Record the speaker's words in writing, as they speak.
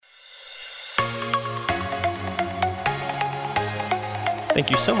Thank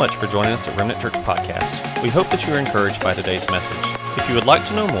you so much for joining us at Remnant Church Podcast. We hope that you are encouraged by today's message. If you would like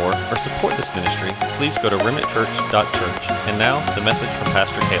to know more or support this ministry, please go to remnantchurch.church. And now, the message from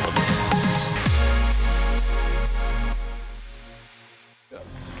Pastor Caleb.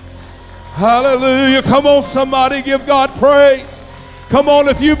 Hallelujah. Come on, somebody, give God praise. Come on,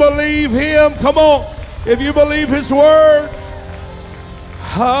 if you believe Him. Come on, if you believe His Word.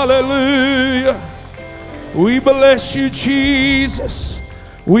 Hallelujah. We bless you, Jesus.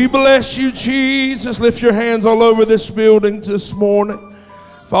 We bless you, Jesus. Lift your hands all over this building this morning.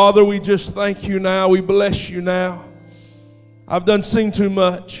 Father, we just thank you now. We bless you now. I've done seen too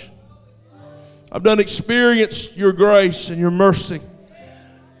much. I've done experienced your grace and your mercy.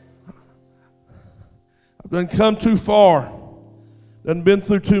 I've done come too far. Done been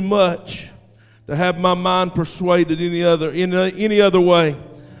through too much to have my mind persuaded any other way.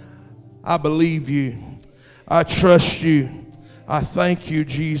 I believe you. I trust you. I thank you,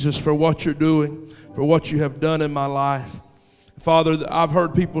 Jesus, for what you're doing, for what you have done in my life. Father, I've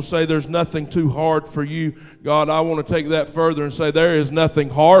heard people say there's nothing too hard for you. God, I want to take that further and say there is nothing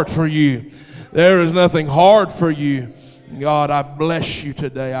hard for you. There is nothing hard for you. God, I bless you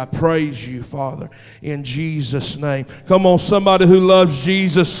today. I praise you, Father, in Jesus' name. Come on, somebody who loves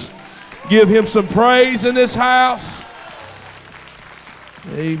Jesus, give Him some praise in this house.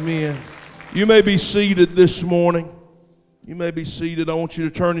 Amen. You may be seated this morning. You may be seated. I want you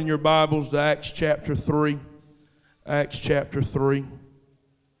to turn in your Bibles to Acts chapter 3. Acts chapter 3.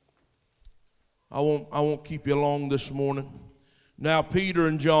 I won't keep you long this morning. Now Peter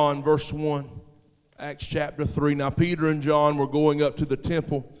and John, verse 1. Acts chapter 3. Now Peter and John were going up to the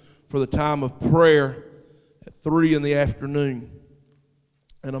temple for the time of prayer at 3 in the afternoon.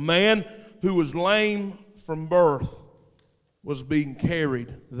 And a man who was lame from birth was being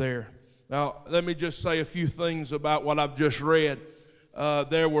carried there. Now, let me just say a few things about what I've just read.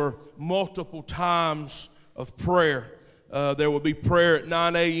 There were multiple times of prayer. There would be prayer at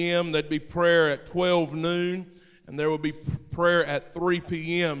 9 a.m., there'd be prayer at 12 noon, and there would be prayer at 3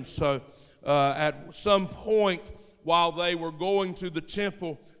 p.m. So at some point while they were going to the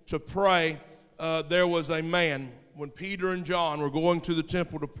temple to pray, there was a man. When Peter and John were going to the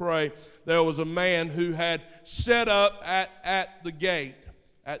temple to pray, there was a man who had set up at the gate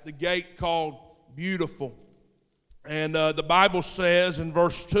called Beautiful. And the Bible says in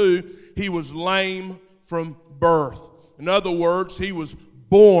verse 2, he was lame from birth. In other words, he was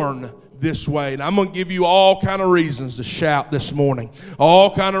born this way. And I'm going to give you all kind of reasons to shout this morning.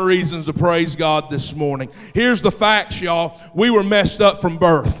 All kind of reasons to praise God this morning. Here's the facts, y'all. We were messed up from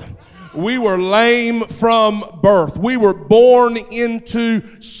birth. We were lame from birth. We were born into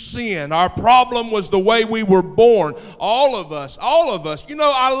sin. Our problem was the way we were born. All of us. You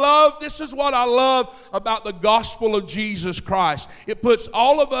know, this is what I love about the gospel of Jesus Christ. It puts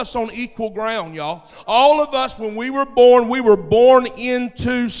all of us on equal ground, y'all. All of us, when we were born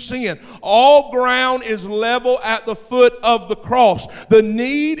into sin. All ground is level at the foot of the cross. The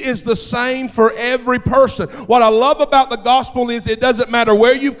need is the same for every person. What I love about the gospel is it doesn't matter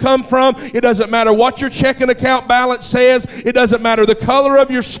where you've come from. It doesn't matter what your checking account balance says. It doesn't matter the color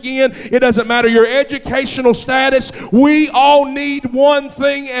of your skin. It doesn't matter your educational status. We all need one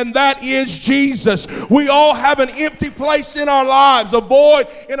thing, and that is Jesus. We all have an empty place in our lives, a void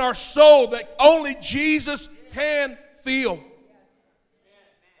in our soul that only Jesus can fill.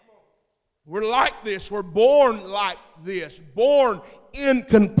 We're like this. We're born like this. Born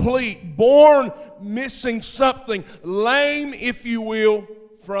incomplete. Born missing something. Lame, if you will,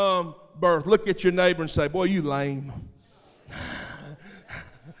 from birth. Look at your neighbor and say, boy, you lame.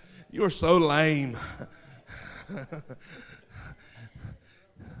 You're so lame.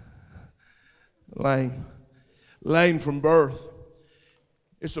 Lame from birth.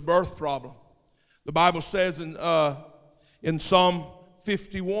 It's a birth problem. The Bible says in Psalm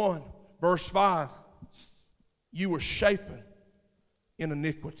 51, verse 5, you were shapen in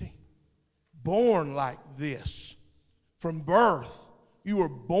iniquity, born like this. From birth, you were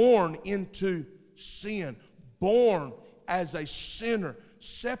born into sin, born as a sinner,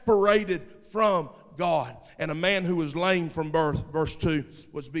 separated from God. And a man who was lame from birth, verse 2,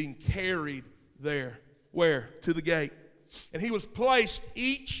 was being carried there. Where? To the gate. And he was placed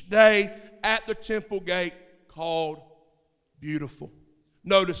each day at the temple gate called Beautiful.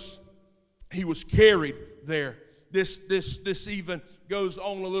 Notice, he was carried there. This even goes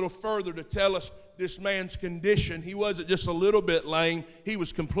on a little further to tell us this man's condition. He wasn't just a little bit lame. He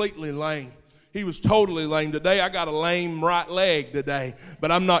was completely lame. He was totally lame. Today I got a lame right leg today,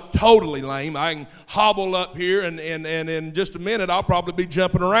 but I'm not totally lame. I can hobble up here, and in just a minute I'll probably be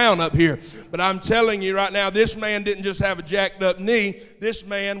jumping around up here. But I'm telling you right now, this man didn't just have a jacked up knee. This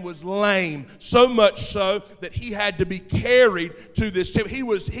man was lame, so much so that he had to be carried to this temple. He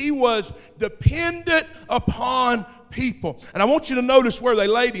was dependent upon people. And I want you to notice where they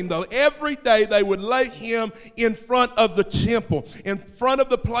laid him, though. Every day they would lay him in front of the temple, in front of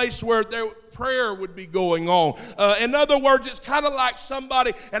the place where prayer would be going on. In other words, it's kind of like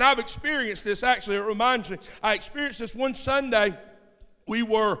somebody, and I've experienced this actually, it reminds me, I experienced this one Sunday. We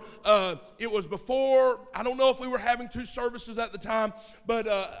were, it was before, I don't know if we were having 2 services at the time, but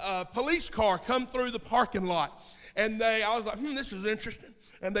a police car come through the parking lot. And I was like, this is interesting.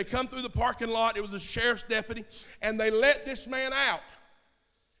 And they come through the parking lot. It was a sheriff's deputy. And they let this man out.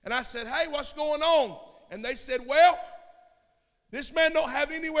 And I said, hey, what's going on? And they said, well, this man don't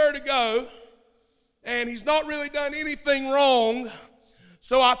have anywhere to go. And he's not really done anything wrong.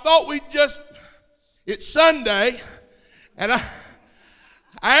 So I thought it's Sunday. And I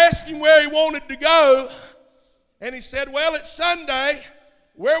asked him where he wanted to go. And he said, well, it's Sunday.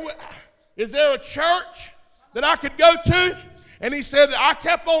 Is there a church that I could go to? And he said, I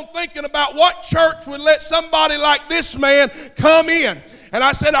kept on thinking about what church would let somebody like this man come in. And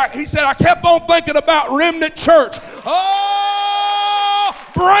he said, I kept on thinking about Remnant Church. Oh,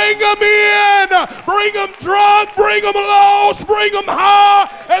 bring them in. Bring them drunk. Bring them lost. Bring them high.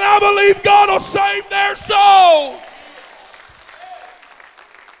 And I believe God will save their souls.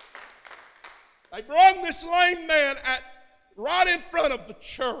 They brought this lame man right in front of the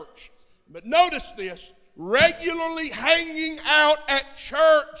church. But notice this. Regularly hanging out at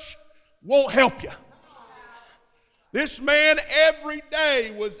church won't help you. This man every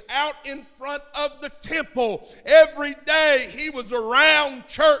day was out in front of the temple. Every day he was around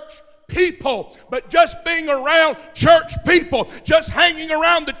church people. But just being around church people, just hanging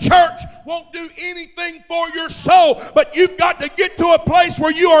around the church won't do anything for your soul. But you've got to get to a place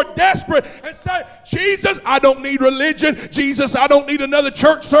where you are desperate and say, Jesus, I don't need religion. Jesus, I don't need another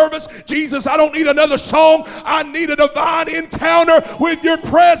church service. Jesus, I don't need another song. I need a divine encounter with your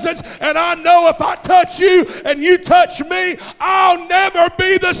presence. And I know if I touch you and you touch me, I'll never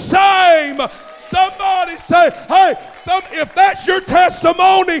be the same. Somebody say, hey, if that's your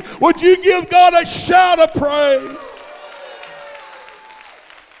testimony, would you give God a shout of praise?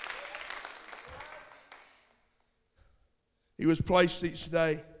 He was placed each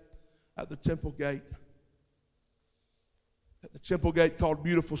day at the temple gate. At the temple gate called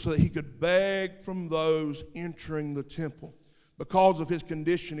Beautiful, so that he could beg from those entering the temple. Because of his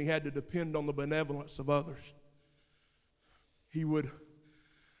condition, he had to depend on the benevolence of others. He would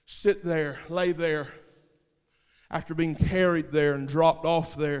sit there, lay there. After being carried there and dropped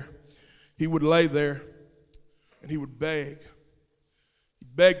off there, he would lay there and he would beg.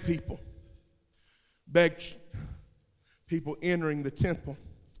 He'd beg people entering the temple.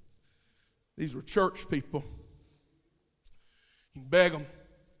 These were church people. He'd beg them.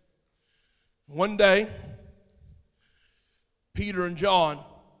 One day, Peter and John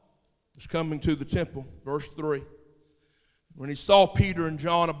was coming to the temple, verse 3. When he saw Peter and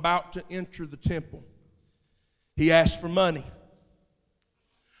John about to enter the temple, he asked for money.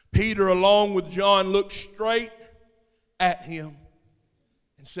 Peter, along with John, looked straight at him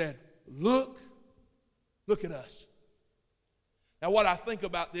and said, Look at us. Now, what I think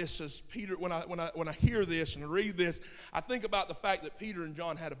about this is Peter. When I hear this and read this, I think about the fact that Peter and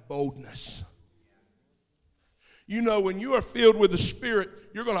John had a boldness. You know, when you are filled with the Spirit,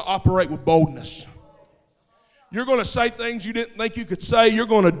 you're going to operate with boldness. You're going to say things you didn't think you could say. You're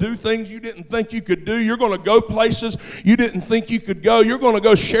going to do things you didn't think you could do. You're going to go places you didn't think you could go. You're going to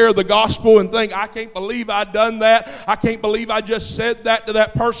go share the gospel and think, I can't believe I done that. I can't believe I just said that to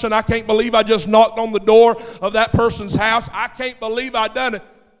that person. I can't believe I just knocked on the door of that person's house. I can't believe I done it.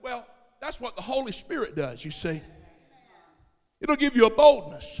 Well, that's what the Holy Spirit does, you see. It'll give you a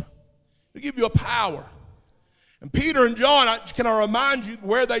boldness. It'll give you a power. And Peter and John, can I remind you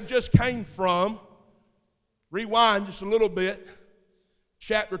where they just came from? Rewind just a little bit.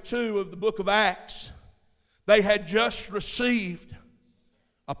 Chapter 2 of the book of Acts. They had just received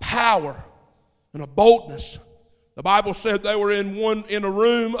a power and a boldness. The Bible said they were in a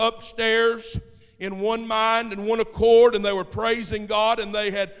room upstairs in one mind and one accord, and they were praising God, and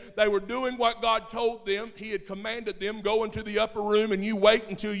they were doing what God told them. He had commanded them, go into the upper room and you wait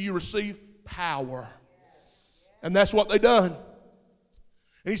until you receive power. And that's what they done.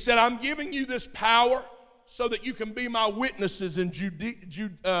 And he said, I'm giving you this power so that you can be my witnesses in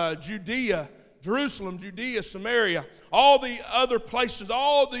Judea, Jerusalem, Judea, Samaria, all the other places,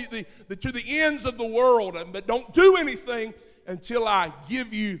 all to the ends of the world, but don't do anything until I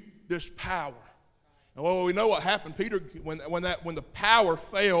give you this power. And well, we know what happened. Peter, when the power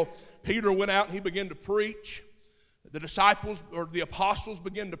fell, Peter went out and he began to preach. The disciples or the apostles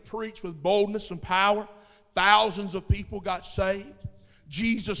began to preach with boldness and power. Thousands of people got saved.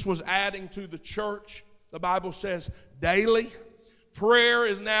 Jesus was adding to the church. The Bible says daily. Prayer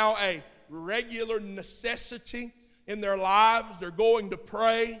is now a regular necessity in their lives. They're going to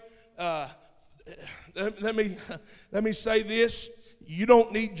pray. Let me say this. You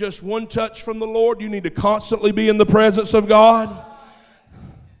don't need just one touch from the Lord. You need to constantly be in the presence of God.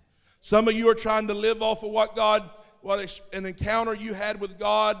 Some of you are trying to live off of an encounter you had with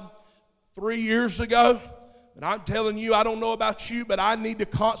God 3 years ago. And I'm telling you, I don't know about you, but I need to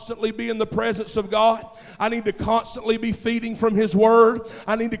constantly be in the presence of God. I need to constantly be feeding from His Word.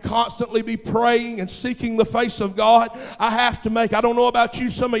 I need to constantly be praying and seeking the face of God. I don't know about you,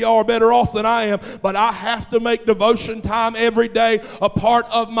 some of y'all are better off than I am, but I have to make devotion time every day a part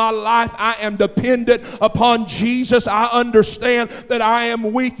of my life. I am dependent upon Jesus. I understand that I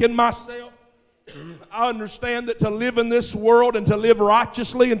am weak in myself. I understand that to live in this world and to live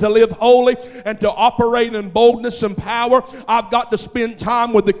righteously and to live holy and to operate in boldness and power, I've got to spend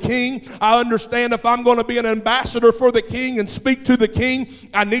time with the King. I understand if I'm going to be an ambassador for the King and speak to the King,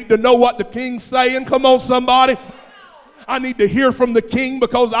 I need to know what the King's saying. Come on, somebody. I need to hear from the King,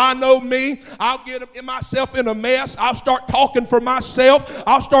 because I know me. I'll get myself in a mess. I'll start talking for myself.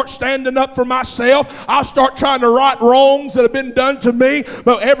 I'll start standing up for myself. I'll start trying to right wrongs that have been done to me.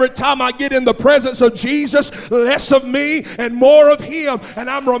 But every time I get in the presence of Jesus, less of me and more of Him. And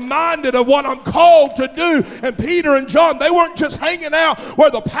I'm reminded of what I'm called to do. And Peter and John, they weren't just hanging out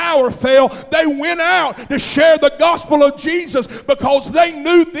where the power fell. They went out to share the gospel of Jesus, because they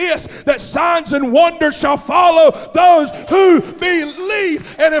knew this, that signs and wonders shall follow those who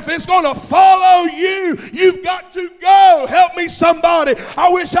believe. And if it's going to follow you, you've got to go. Help me, somebody. I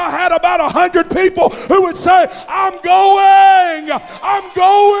wish I had about 100 people who would say, I'm going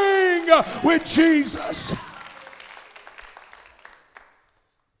with Jesus.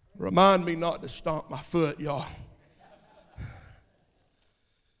 Remind me not to stomp my foot, y'all.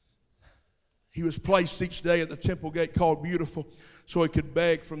 He was placed each day at the temple gate called Beautiful, so he could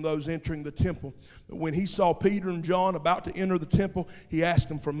beg from those entering the temple. But when he saw Peter and John about to enter the temple, he asked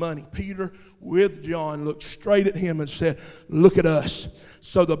them for money. Peter, with John, looked straight at him and said, look at us.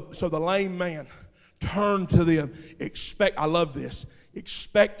 So the lame man turned to them, I love this,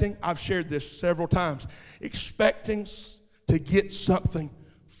 expecting, I've shared this several times, expecting to get something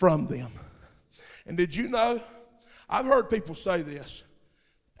from them. And did you know, I've heard people say this,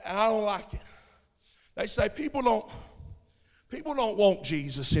 and I don't like it. They say people don't want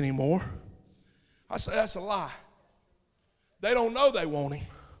Jesus anymore. I say that's a lie. They don't know they want Him.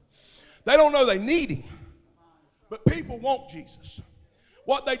 They don't know they need Him. But people want Jesus.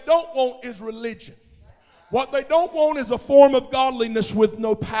 What they don't want is religion. What they don't want is a form of godliness with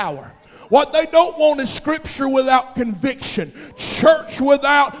no power. What they don't want is scripture without conviction, church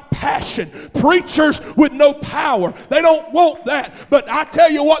without passion, preachers with no power. They don't want that. But I tell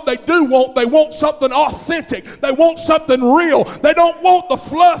you what they do want. They want something authentic. They want something real. They don't want the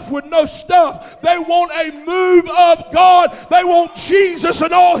fluff with no stuff. They want a move of God. They want Jesus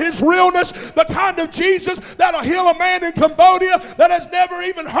and all His realness, the kind of Jesus that'll heal a man in Cambodia that has never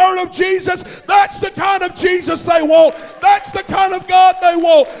even heard of Jesus. That's the kind of Jesus they want. That's the kind of God they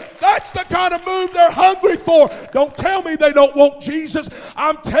want. That's the kind of move they're hungry for. Don't tell me they don't want Jesus.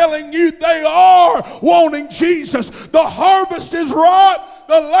 I'm telling you, they are wanting Jesus. The harvest is ripe.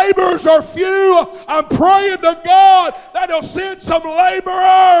 The laborers are few. I'm praying to God that He'll send some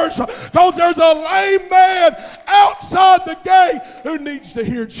laborers, because there's a lame man outside the gate who needs to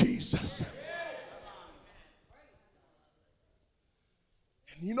hear Jesus.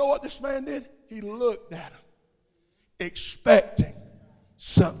 And you know what this man did? He looked at him, expecting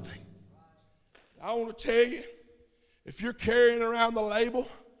something. I want to tell you, if you're carrying around the label,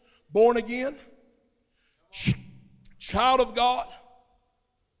 born again, child of God,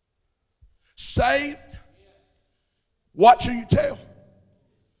 saved, watch who you tell.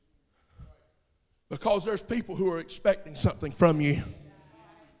 Because there's people who are expecting something from you.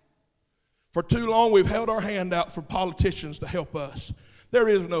 For too long, we've held our hand out for politicians to help us. There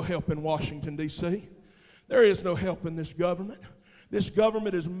is no help in Washington, D.C. There is no help in this government. This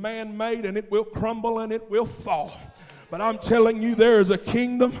government is man-made, and it will crumble and it will fall. But I'm telling you, there is a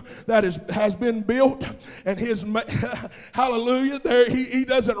kingdom that has been built, and hallelujah, there he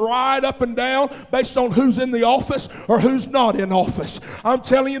doesn't ride up and down based on who's in the office or who's not in office. I'm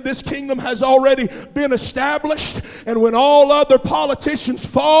telling you, this kingdom has already been established, and when all other politicians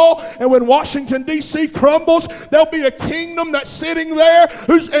fall and when Washington D.C. crumbles, there'll be a kingdom that's sitting there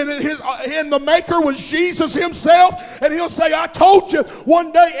and the maker was Jesus himself, and he'll say, I told you,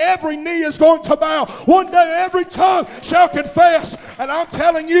 one day every knee is going to bow, one day every tongue shall confess. And I'm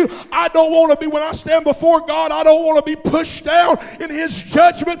telling you, I don't want to be, when I stand before God, I don't want to be pushed down in his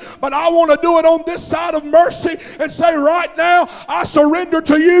judgment, but I want to do it on this side of mercy and say, right now, I surrender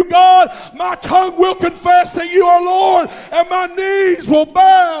to you, God. My tongue will confess that you are Lord, and my knees will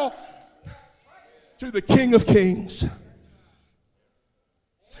bow to the King of Kings.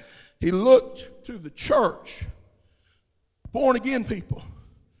 He looked to the church, born again people,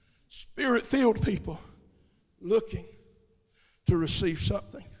 Spirit-filled people, looking to receive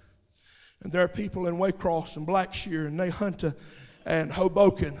something. And there are people in Waycross and Blackshear and Nahunta and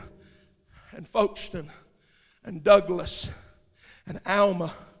Hoboken and Folkestone and Douglas and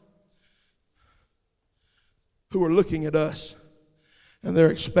Alma who are looking at us, and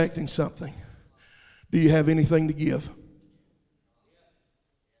they're expecting something. Do you have anything to give?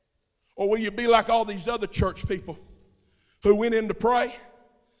 Or will you be like all these other church people who went in to pray,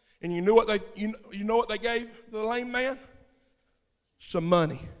 and you know what they gave the lame man? Some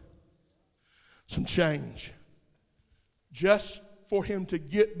money, some change, just for him to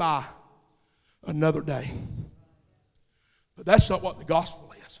get by another day. But that's not what the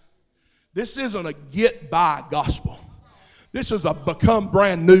gospel is. This isn't a get-by gospel. This is a become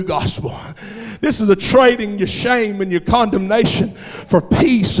brand new gospel. This is a trading your shame and your condemnation for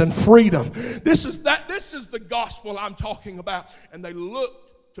peace and freedom. This is the gospel I'm talking about. And they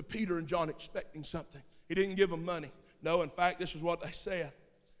looked to Peter and John expecting something. He didn't give them money. No, in fact, this is what they said.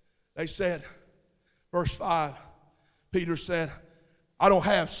 They said, verse 5, Peter said, I don't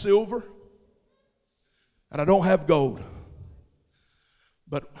have silver and I don't have gold,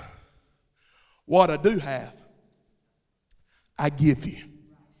 but what I do have, I give you.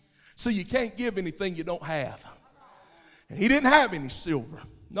 So you can't give anything you don't have. And he didn't have any silver.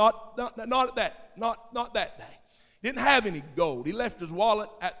 Not that day. He didn't have any gold. He left his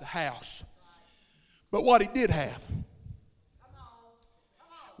wallet at the house. But what he did have,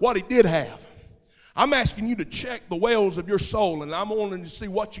 I'm asking you to check the wells of your soul, and I'm wanting to see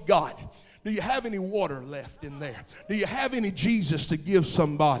what you got. Do you have any water left in there? Do you have any Jesus to give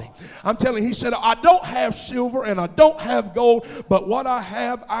somebody? I'm telling you, he said, I don't have silver and I don't have gold, but what I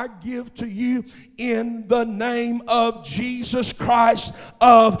have I give to you in the name of Jesus Christ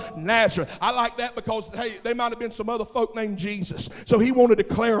of Nazareth. I like that because, hey, there might have been some other folk named Jesus. So he wanted to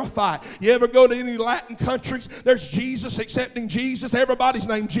clarify. You ever go to any Latin countries? There's Jesus accepting Jesus. Everybody's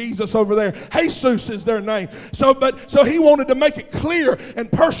named Jesus over there. Jesus is their name. So he wanted to make it clear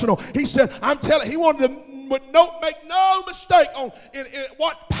and personal. He said, he wanted to make no mistake on in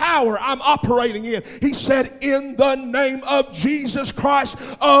what power I'm operating in. He said, in the name of Jesus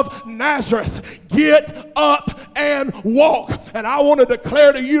Christ of Nazareth, get up and walk. And I want to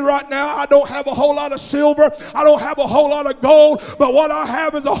declare to you right now, I don't have a whole lot of silver. I don't have a whole lot of gold. But what I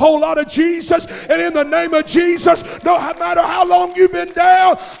have is a whole lot of Jesus. And in the name of Jesus, no matter how long you've been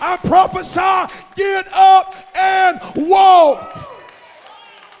down, I prophesy, get up and walk.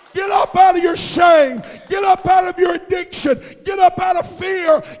 Get up out of your shame. Get up out of your addiction. Get up out of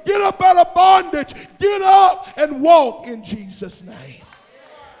fear. Get up out of bondage. Get up and walk in Jesus' name.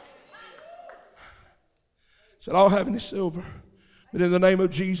 Said, I don't have any silver, but in the name of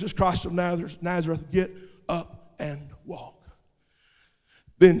Jesus Christ of Nazareth, get up and walk.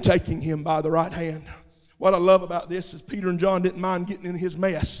 Then taking him by the right hand. What I love about this is Peter and John didn't mind getting in his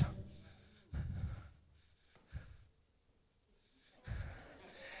mess.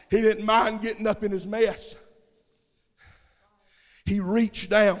 He didn't mind getting up in his mess. He reached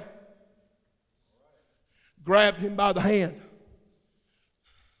down, grabbed him by the hand.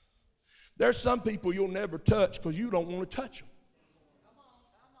 There's some people you'll never touch because you don't want to touch them.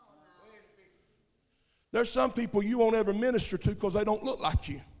 There's some people you won't ever minister to because they don't look like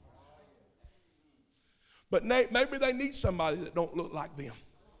you. But maybe they need somebody that don't look like them.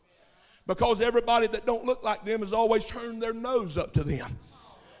 Because everybody that don't look like them has always turned their nose up to them.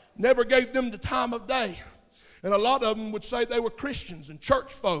 Never gave them the time of day. And a lot of them would say they were Christians and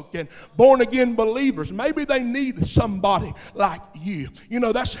church folk and born again believers. Maybe they need somebody like you. You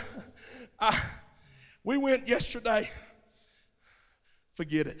know, we went yesterday.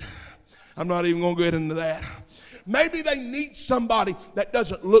 Forget it. I'm not even going to get into that. Maybe they need somebody that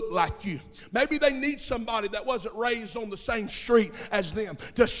doesn't look like you. Maybe they need somebody that wasn't raised on the same street as them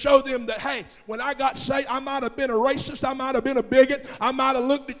to show them that, hey, when I got saved, I might have been a racist, I might have been a bigot, I might have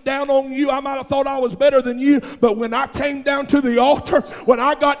looked down on you, I might have thought I was better than you, but when I came down to the altar, when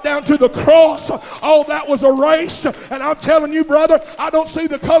I got down to the cross, all that was erased. And I'm telling you, brother, I don't see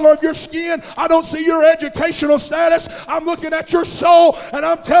the color of your skin, I don't see your educational status, I'm looking at your soul, and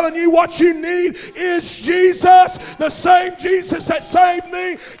I'm telling you what you need is Jesus. The same Jesus that saved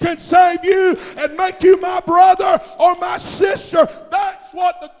me can save you and make you my brother or my sister. That's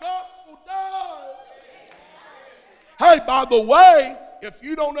what the gospel does. Hey, by the way, if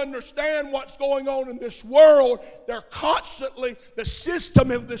you don't understand what's going on in this world, they're constantly, the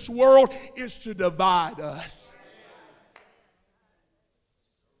system of this world is to divide us.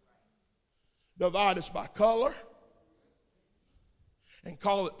 Divide us by color and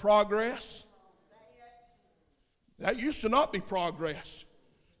call it progress. That used to not be progress.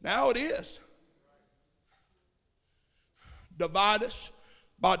 Now it is. Divide us.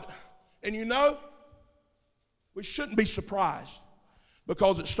 And you know, we shouldn't be surprised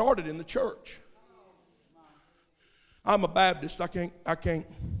because it started in the church. I'm a Baptist. I can't go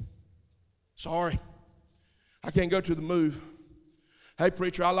to the move. Hey,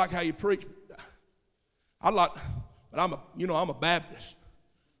 preacher, I like how you preach. But I'm a Baptist.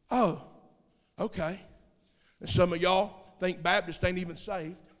 Oh, okay. And some of y'all think Baptists ain't even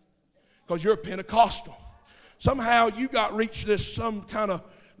saved because you're a Pentecostal. Somehow you got reached this some kind of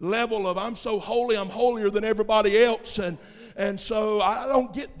level of I'm so holy, I'm holier than everybody else, and so I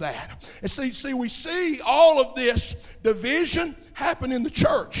don't get that. And see, we see all of this division happen in the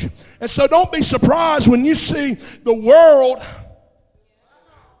church. And so don't be surprised when you see the world,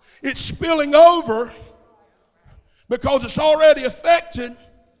 it's spilling over because it's already affected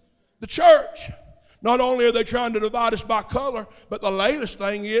the church. Not only are they trying to divide us by color, but the latest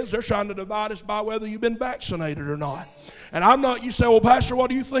thing is they're trying to divide us by whether you've been vaccinated or not. And you say, well, Pastor, what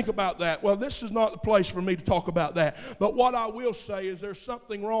do you think about that? Well, this is not the place for me to talk about that. But what I will say is there's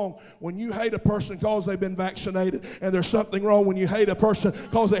something wrong when you hate a person because they've been vaccinated, and there's something wrong when you hate a person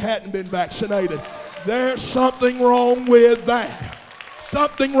because they hadn't been vaccinated. There's something wrong with that.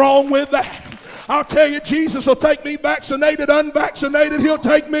 Something wrong with that. I'll tell you, Jesus will take me vaccinated, unvaccinated. He'll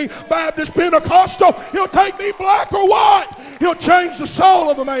take me Baptist, Pentecostal. He'll take me black or white. He'll change the soul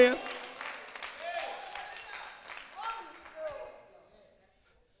of a man.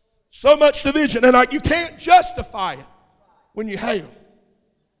 So much division, and you can't justify it when you hate them.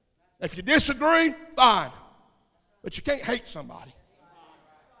 If you disagree, fine. But you can't hate somebody.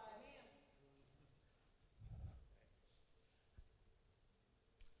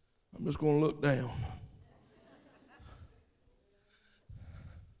 I'm just going to look down.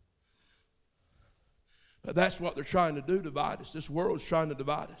 But that's what they're trying to do, divide us. This world's trying to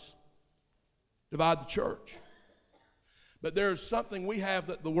divide us. Divide the church. But there's something we have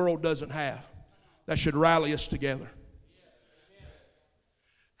that the world doesn't have that should rally us together.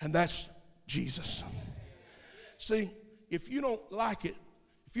 And that's Jesus. See, if you don't like it,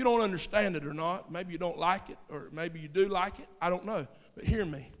 if you don't understand it or not, maybe you don't like it, or maybe you do like it, I don't know. But hear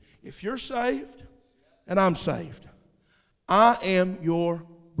me. If you're saved and I'm saved, I am your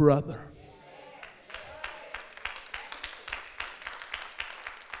brother.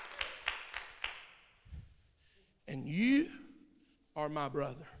 And you are my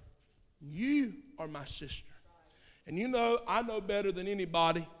brother. You are my sister. And you know, I know better than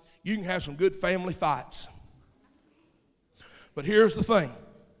anybody, you can have some good family fights. But here's the thing.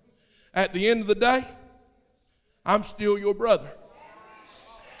 At the end of the day, I'm still your brother.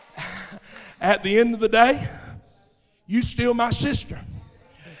 At the end of the day, you still my sister.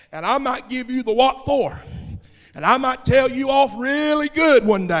 And I might give you the what for. And I might tell you off really good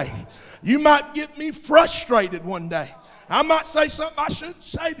one day. You might get me frustrated one day. I might say something I shouldn't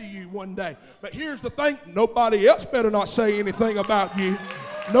say to you one day. But here's the thing. Nobody else better not say anything about you.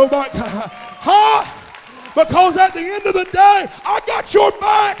 Nobody. Because at the end of the day, I got your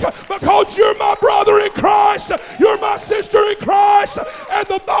back because you're my brother in Christ. You're my sister in Christ. And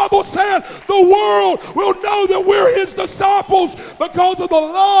the Bible said the world will know that we're his disciples because of the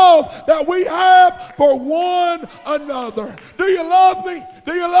love that we have for one another. Do you love me?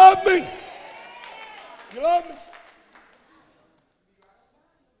 Do you love me? You love me?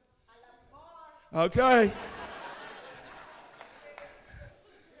 Okay.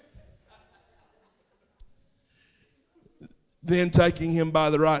 Then taking him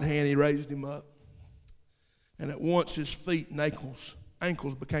by the right hand, he raised him up. And at once his feet and ankles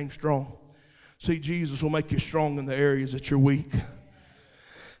became strong. See, Jesus will make you strong in the areas that you're weak.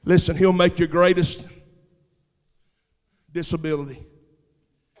 Listen, he'll make your greatest disability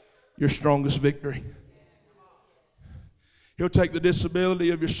your strongest victory. He'll take the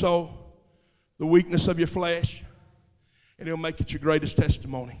disability of your soul, the weakness of your flesh, and He'll make it your greatest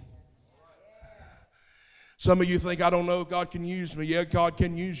testimony. Some of you think, I don't know if God can use me. Yeah, God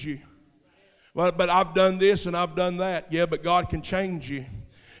can use you. Well, but I've done this and I've done that. Yeah, but God can change you.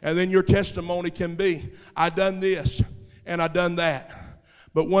 And then your testimony can be, I done this and I done that.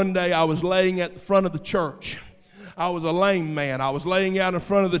 But one day I was laying at the front of the church. I was a lame man. I was laying out in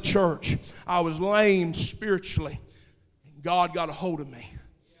front of the church. I was lame spiritually. And God got a hold of me.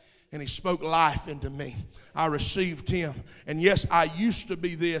 And He spoke life into me. I received Him. And yes, I used to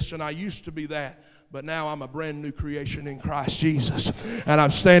be this and I used to be that. But now I'm a brand new creation in Christ Jesus. And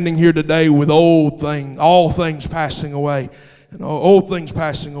I'm standing here today with all things passing away. And old things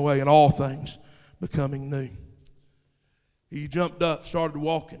passing away and all things becoming new. He jumped up, started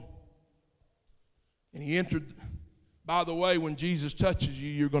walking. And he entered. By the way, when Jesus touches you,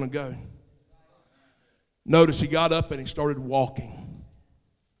 you're going to go. Notice he got up and he started walking.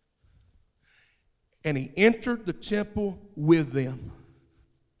 And he entered the temple with them.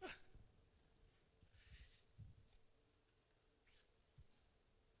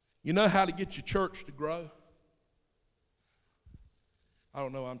 You know how to get your church to grow? I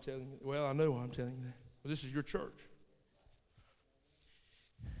don't know why I'm telling you. Well, I know why I'm telling you that. But this is your church.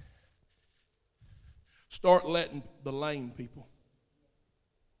 Start letting the lame people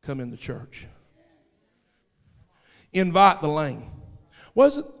come in the church. Invite the lame.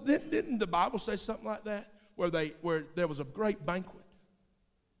 Didn't the Bible say something like that? Where there was a great banquet.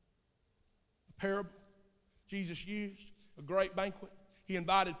 A parable Jesus used, a great banquet. He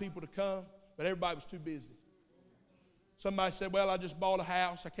invited people to come, but everybody was too busy. Somebody said, well, I just bought a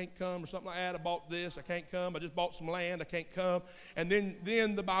house, I can't come, or something like that. I bought this, I can't come. I just bought some land, I can't come. And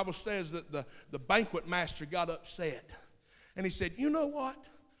then the Bible says that the banquet master got upset. And he said, you know what?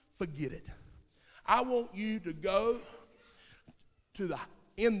 Forget it. I want you to go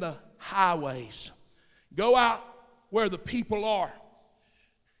in the highways. Go out where the people are.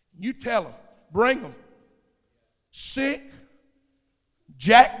 You tell them, bring them sick,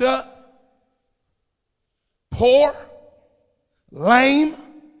 jacked up, poor, lame,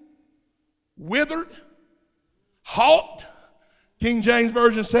 withered, halt, King James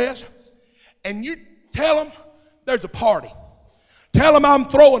Version says, and you tell them there's a party. Tell them I'm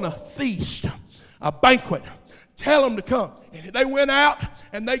throwing a feast, a banquet. Tell them to come. And they went out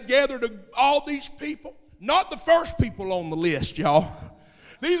and they gathered all these people, not the first people on the list, y'all.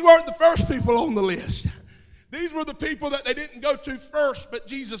 These weren't the first people on the list. These were the people that they didn't go to first, but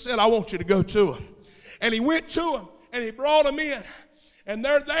Jesus said, I want you to go to them. And He went to them. And He brought them in, and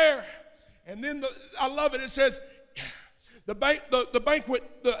they're there. And then I love it. It says, the banquet,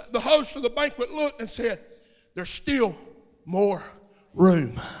 the host of the banquet looked and said, "There's still more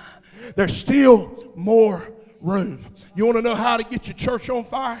room. There's still more room." You want to know how to get your church on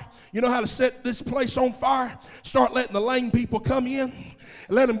fire? You know how to set this place on fire? Start letting the lame people come in.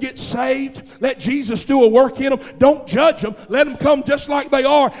 Let them get saved. Let Jesus do a work in them. Don't judge them. Let them come just like they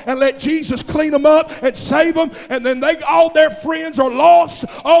are, and let Jesus clean them up and save them. And then all their friends are lost.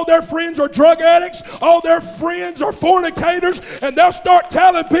 All their friends are drug addicts. All their friends are fornicators. And they'll start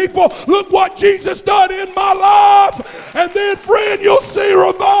telling people, look what Jesus done in my life. And then, friend, you'll see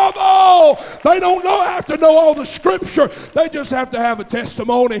revival. They don't have to know all the scripture. They just have to have a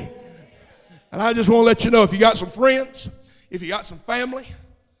testimony. And I just want to let you know, if you got some friends, if you got some family,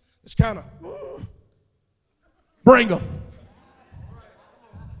 it's kind of, bring them.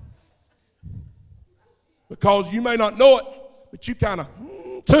 Because you may not know it, but you kind of,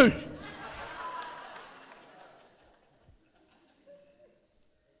 too.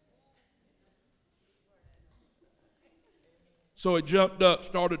 So he jumped up,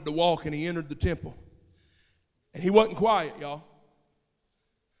 started to walk, and he entered the temple. And he wasn't quiet, y'all.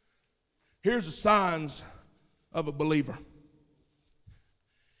 Here's the signs of a believer.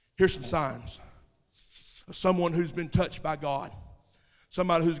 Here's some signs of someone who's been touched by God,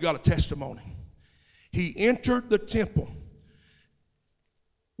 somebody who's got a testimony. He entered the temple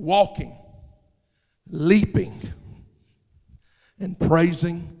walking, leaping, and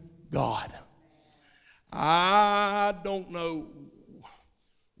praising God. I don't know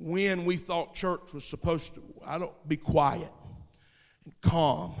when we thought church was supposed to be quiet and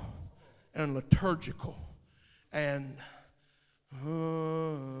calm and liturgical and I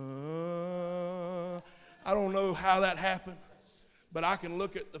don't know how that happened, but I can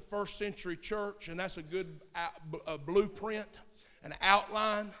look at the first century church, and that's a good blueprint, an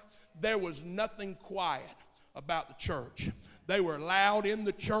outline. There was nothing quiet. about the church. They were loud in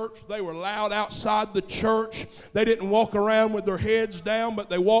the church. They were loud outside the church. They didn't walk around with their heads down, but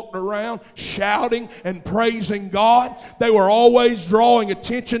they walked around shouting and praising God. They were always drawing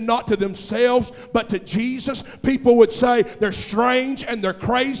attention not to themselves, but to Jesus. People would say they're strange and they're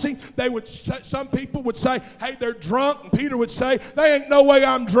crazy. Some people would say, hey, they're drunk. And Peter would say, there ain't no way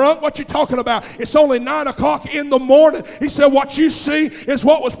I'm drunk. What you talking about? It's only 9 o'clock in the morning. He said, what you see is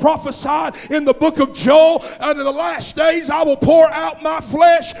what was prophesied in the book of Joel. And in the last days, I will pour out my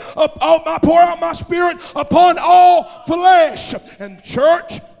flesh, pour out my spirit upon all flesh. And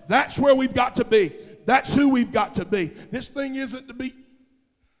church, that's where we've got to be. That's who we've got to be. This thing isn't to be,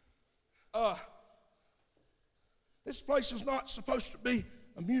 this place is not supposed to be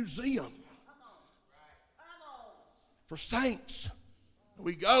a museum for saints.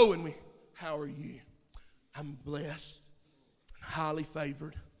 We go and how are you? I'm blessed, highly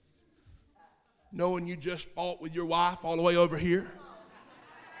favored. Knowing you just fought with your wife all the way over here.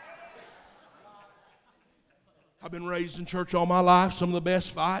 I've been raised in church all my life. Some of the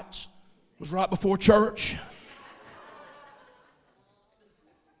best fights was right before church.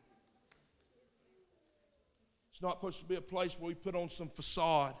 It's not supposed to be a place where we put on some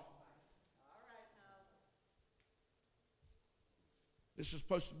facade. This is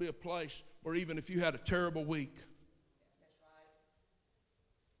supposed to be a place where even if you had a terrible week,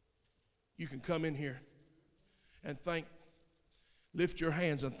 you can come in here and lift your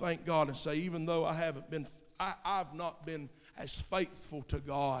hands and thank God and say, even though I've not been as faithful to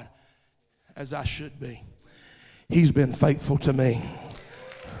God as I should be, He's been faithful to me.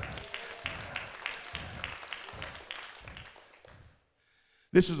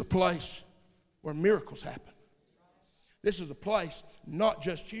 This is a place where miracles happen. This is a place not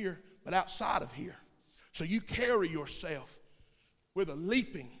just here, but outside of here. So you carry yourself with a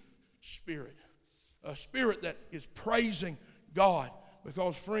leaping spirit, a spirit that is praising God.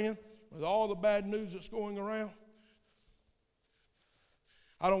 Because, friend, with all the bad news that's going around,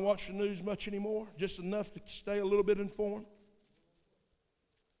 I don't watch the news much anymore, just enough to stay a little bit informed.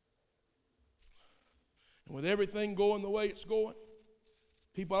 And with everything going the way it's going,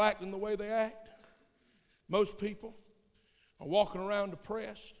 people acting the way they act, most people are walking around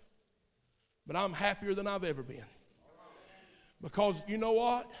depressed, but I'm happier than I've ever been. Because you know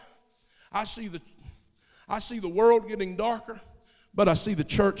what? I see the world getting darker, but I see the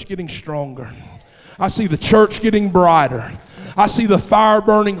church getting stronger. I see the church getting brighter. I see the fire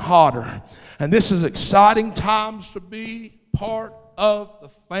burning hotter. And this is exciting times to be part of the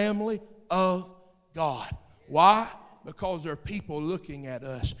family of God. Why? Because there are people looking at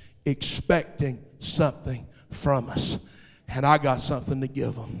us expecting something from us. And I got something to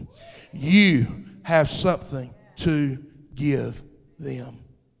give them. You have something to give them.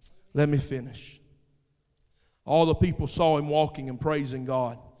 Let me finish. All the people saw him walking and praising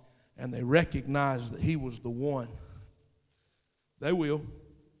God, and they recognized that he was the one. They will.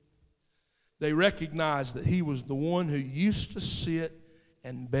 They recognized that he was the one who used to sit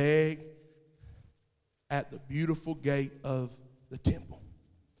and beg at the beautiful gate of the temple.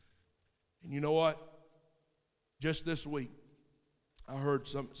 And you know what? Just this week, I heard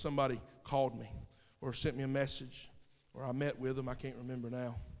somebody called me or sent me a message, or I met with them, I can't remember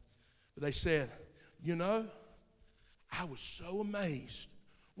now. But they said, you know, I was so amazed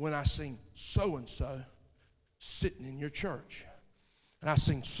when I seen so-and-so sitting in your church. And I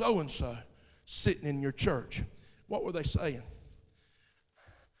seen so-and-so sitting in your church. What were they saying?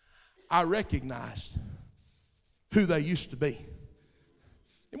 I recognized who they used to be.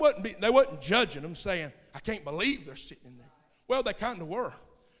 They wasn't judging them, saying, I can't believe they're sitting in there. Well, they kind of were.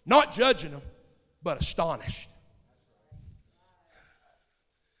 Not judging them, but astonished.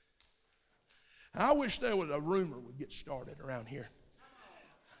 And I wish there was a rumor would get started around here.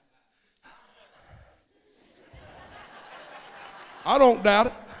 I don't doubt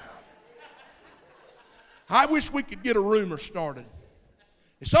it. I wish we could get a rumor started.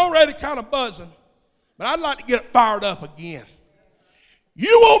 It's already kind of buzzing, but I'd like to get it fired up again.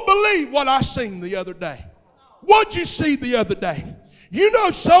 You won't believe what I seen the other day. What'd you see the other day? You know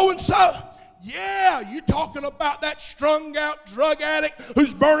so-and-so? Yeah, you talking about that strung out drug addict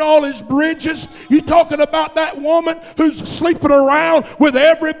who's burned all his bridges. You talking about that woman who's sleeping around with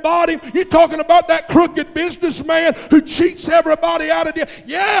everybody. You talking about that crooked businessman who cheats everybody out of deal.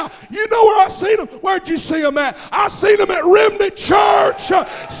 Yeah, you know where I seen him. Where'd you see him at? I seen him at Remnant Church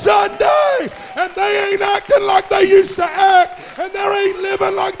Sunday. And they ain't acting like they used to act. And they ain't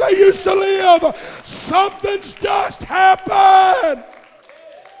living like they used to live. Something's just happened.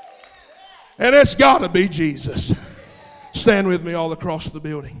 And it's got to be Jesus. Stand with me all across the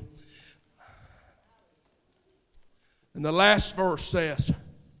building. And the last verse says,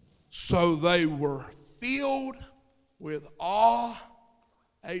 so they were filled with awe,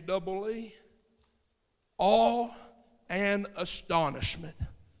 A-double-E, awe and astonishment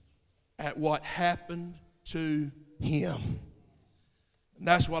at what happened to him. And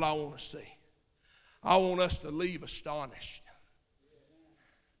that's what I want to see. I want us to leave astonished.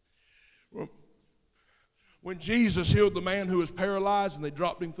 When Jesus healed the man who was paralyzed and they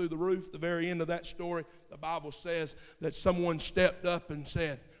dropped him through the roof, the very end of that story, the Bible says that someone stepped up and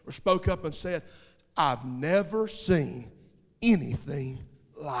said, or spoke up and said, I've never seen anything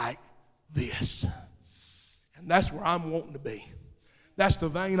like this. And that's where I'm wanting to be. That's the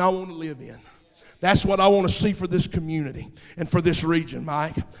vein I want to live in. That's what I want to see for this community and for this region,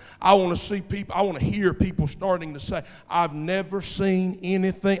 Mike. I want to see people, I want to hear people starting to say, I've never seen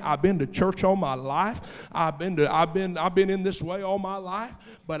anything. I've been to church all my life. I've been in this way all my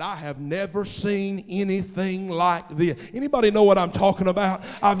life, but I have never seen anything like this. Anybody know what I'm talking about?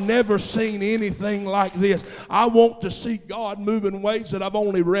 I've never seen anything like this. I want to see God move in ways that I've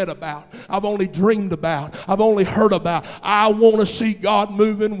only read about, I've only dreamed about, I've only heard about. I want to see God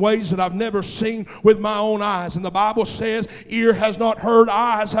move in ways that I've never seen with my own eyes. And the Bible says, ear has not heard,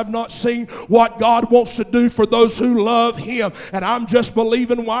 eyes have not seen what God wants to do for those who love Him. And I'm just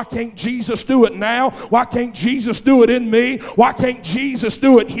believing, why can't Jesus do it now? Why can't Jesus do it in me? Why can't Jesus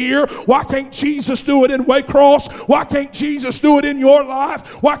do it here? Why can't Jesus do it in Waycross? Why can't Jesus do it in your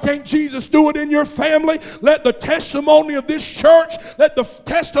life? Why can't Jesus do it in your family? Let the testimony of this church, let the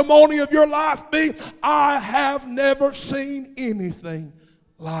testimony of your life be, I have never seen anything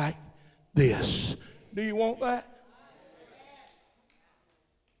like this. Do you want that?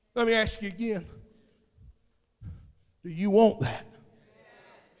 Let me ask you again. Do you want that?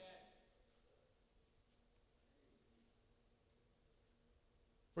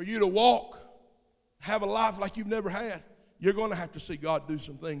 For you to walk, have a life like you've never had, you're going to have to see God do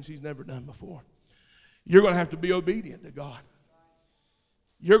some things He's never done before. You're going to have to be obedient to God.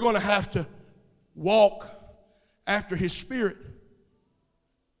 You're going to have to walk after His Spirit.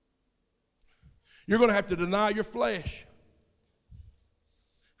 You're going to have to deny your flesh.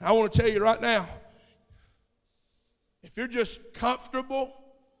 I want to tell you right now, if you're just comfortable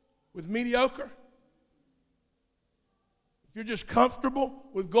with mediocre, if you're just comfortable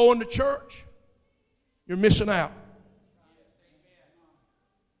with going to church, you're missing out.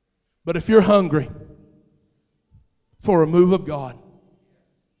 But if you're hungry for a move of God,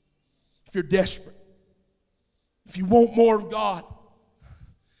 if you're desperate, if you want more of God,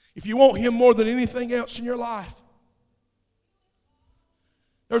 if you want Him more than anything else in your life,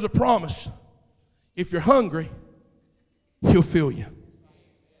 there's a promise. If you're hungry, He'll fill you.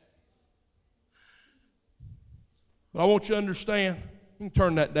 But I want you to understand, you can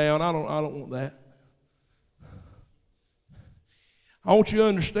turn that down. I don't want that. I want you to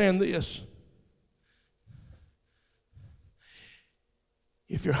understand this.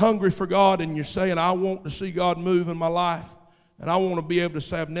 If you're hungry for God and you're saying, I want to see God move in my life, and I want to be able to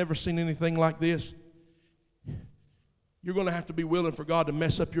say, I've never seen anything like this, you're going to have to be willing for God to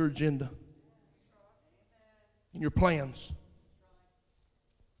mess up your agenda and your plans.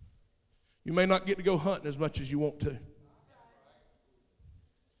 You may not get to go hunting as much as you want to.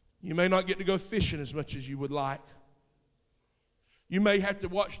 You may not get to go fishing as much as you would like. You may have to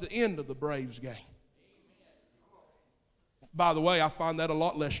watch the end of the Braves game. By the way, I find that a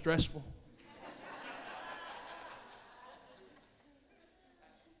lot less stressful.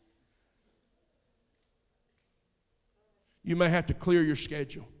 You may have to clear your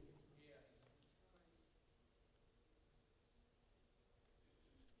schedule.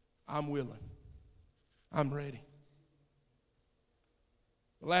 I'm willing. I'm ready.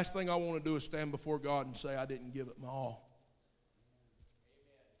 The last thing I want to do is stand before God and say I didn't give it my all.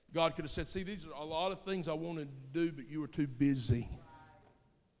 God could have said, see, these are a lot of things I wanted to do, but you were too busy.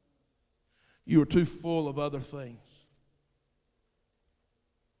 You were too full of other things.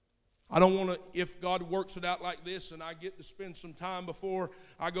 I don't want to, if God works it out like this and I get to spend some time before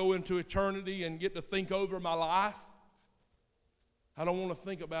I go into eternity and get to think over my life, I don't want to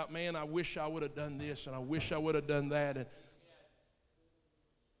think about, man, I wish I would have done this and I wish I would have done that. And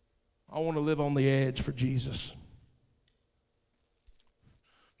I want to live on the edge for Jesus.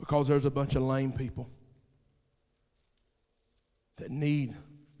 Because there's a bunch of lame people that need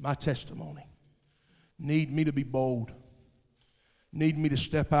my testimony, need me to be bold, need me to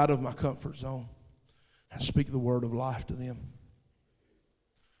step out of my comfort zone and speak the word of life to them.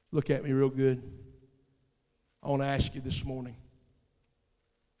 Look at me real good. I want to ask you this morning,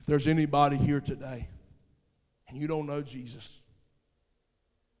 if there's anybody here today and you don't know Jesus,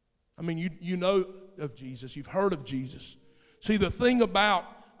 I mean, you know of Jesus. You've heard of Jesus. See, the thing about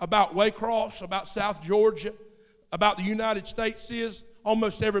Waycross, about South Georgia, about the United States is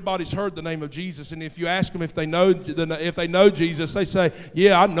almost everybody's heard the name of Jesus. And if you ask them if they know Jesus, they say,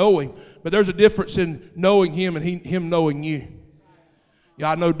 yeah, I know him. But there's a difference in knowing him and him knowing you.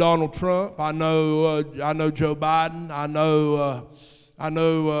 Yeah, I know Donald Trump. I know Joe Biden. I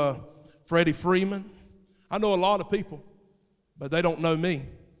know Freddie Freeman. I know a lot of people, but they don't know me.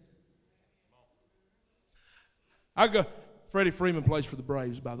 Freddie Freeman plays for the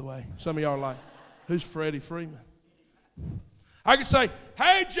Braves, by the way. Some of y'all are like, who's Freddie Freeman? I could say,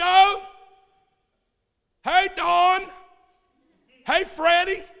 hey, Joe. Hey, Don. Hey,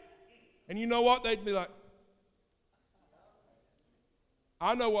 Freddie. And you know what? They'd be like,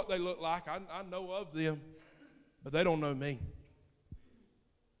 I know what they look like. I know of them, but they don't know me.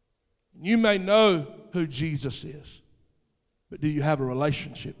 You may know who Jesus is, but do you have a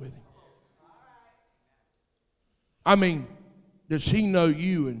relationship with him? I mean, does he know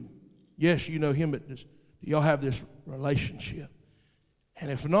you? And yes, you know him, but do y'all have this relationship? And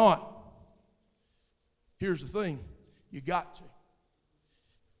if not, here's the thing. You got to.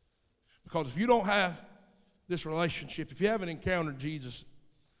 Because if you don't have this relationship, if you haven't encountered Jesus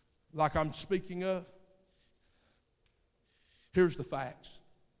like I'm speaking of, here's the facts.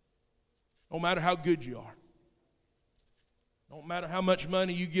 No matter how good you are, don't matter how much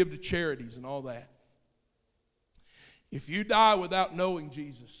money you give to charities and all that, if you die without knowing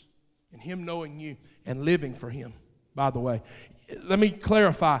Jesus and him knowing you and living for him, by the way, let me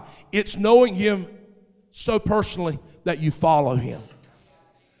clarify, it's knowing him so personally that you follow him.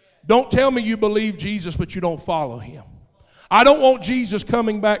 Don't tell me you believe Jesus but you don't follow him. I don't want Jesus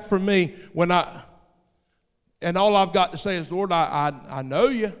coming back for me and all I've got to say is, Lord, I know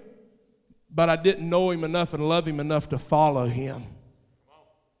you, but I didn't know him enough and love him enough to follow him.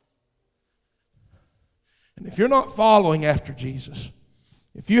 And if you're not following after Jesus,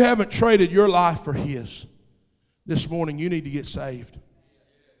 if you haven't traded your life for his, this morning you need to get saved.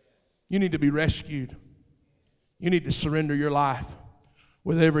 You need to be rescued. You need to surrender your life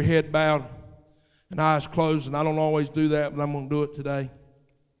with every head bowed and eyes closed. And I don't always do that, but I'm going to do it today.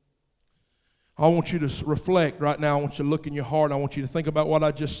 I want you to reflect right now. I want you to look in your heart. I want you to think about what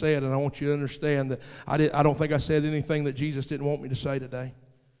I just said, and I want you to understand that I don't think I said anything that Jesus didn't want me to say today.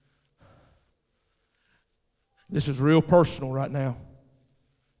 This is real personal right now.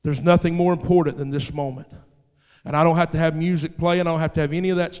 There's nothing more important than this moment. And I don't have to have music playing. I don't have to have any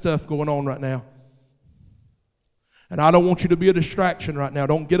of that stuff going on right now. And I don't want you to be a distraction right now.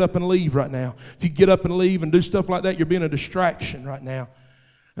 Don't get up and leave right now. If you get up and leave and do stuff like that, you're being a distraction right now.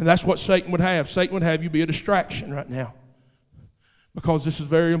 And that's what Satan would have. Satan would have you be a distraction right now. Because this is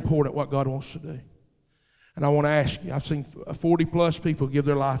very important what God wants to do. And I want to ask you, I've seen 40 plus people give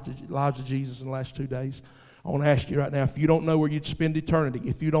their lives to Jesus in the last 2 days. I want to ask you right now, if you don't know where you'd spend eternity,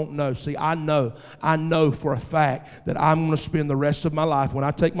 if you don't know, see, I know for a fact that I'm going to spend the rest of my life, when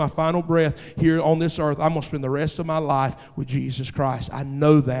I take my final breath here on this earth, I'm going to spend the rest of my life with Jesus Christ. I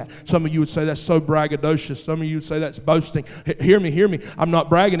know that. Some of you would say that's so braggadocious. Some of you would say that's boasting. Hear me. I'm not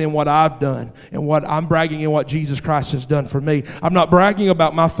bragging in what I've done, and what I'm bragging in what Jesus Christ has done for me. I'm not bragging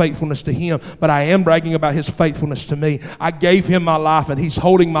about my faithfulness to him, but I am bragging about his faithfulness to me. I gave him my life, and he's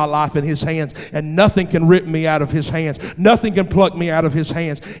holding my life in his hands, and nothing can rip me out of his hands. Nothing can pluck me out of his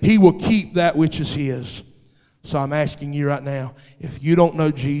hands. He will keep that which is his. So I'm asking you right now, if you don't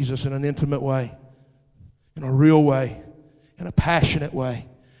know Jesus in an intimate way, in a real way, in a passionate way,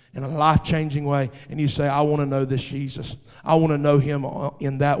 in a life-changing way, and you say, I want to know this Jesus. I want to know him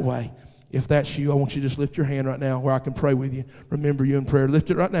in that way. If that's you, I want you to just lift your hand right now where I can pray with you. Remember you in prayer. Lift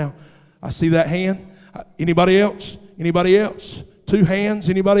it right now. I see that hand. Anybody else? Anybody else? 2 hands.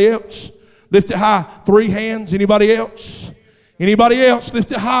 Anybody else? Lift it high. 3 hands. Anybody else? Anybody else?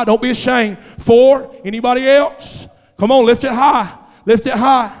 Lift it high. Don't be ashamed. 4. Anybody else? Come on, lift it high. Lift it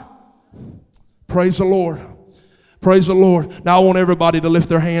high. Praise the Lord. Praise the Lord. Now I want everybody to lift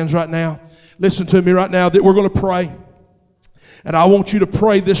their hands right now. Listen to me right now that we're going to pray. And I want you to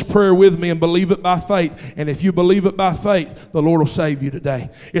pray this prayer with me and believe it by faith. And if you believe it by faith, the Lord will save you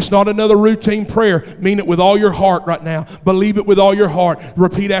today. It's not another routine prayer. Mean it with all your heart right now. Believe it with all your heart.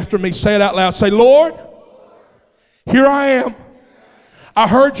 Repeat after me. Say it out loud. Say, Lord, here I am. I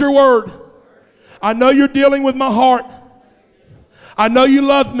heard your word. I know you're dealing with my heart. I know you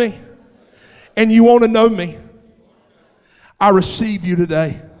love me and you want to know me. I receive you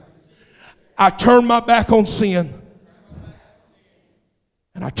today. I turn my back on sin.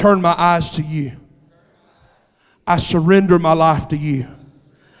 And I turn my eyes to you. I surrender my life to you.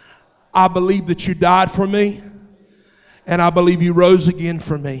 I believe that you died for me. And I believe you rose again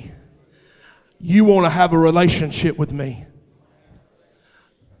for me. you want to have a relationship with me.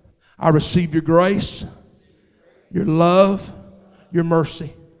 I receive your grace, your love, your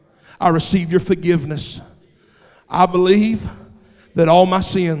mercy. I receive your forgiveness. I believe that all my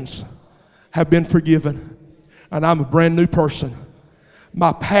sins have been forgiven, and I'm a brand new person.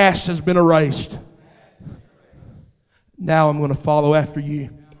 My past has been erased. Now I'm going to follow after you.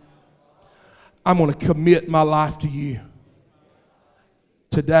 I'm going to commit my life to you.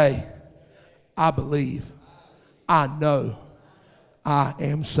 Today, I believe, I know, I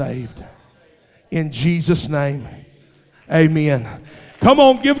am saved. In Jesus' name, amen. Come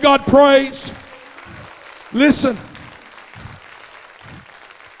on, give God praise. Listen,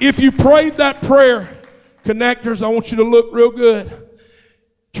 if you prayed that prayer, connectors, I want you to look real good.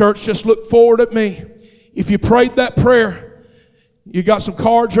 Church, just look forward at me. If you prayed that prayer, you got some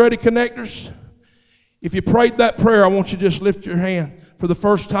cards ready, connectors? If you prayed that prayer, I want you to just lift your hand for the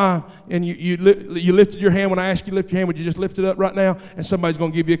first time. And you lifted your hand. When I ask you to lift your hand, would you just lift it up right now? And somebody's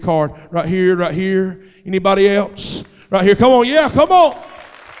going to give you a card. Right here, right here. Anybody else? Right here. Come on. Yeah, come on.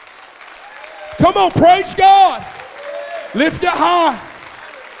 Come on, praise God. Lift it high.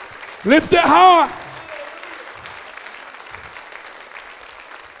 Lift it high.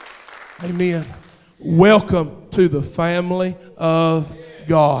 Amen. Welcome to the family of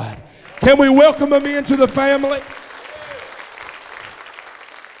God. Can we welcome them into the family?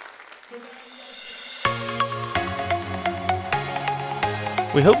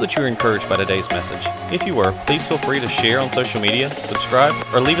 We hope that you were encouraged by today's message. If you were, please feel free to share on social media, subscribe,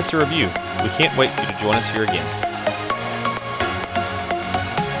 or leave us a review. We can't wait for you to join us here again.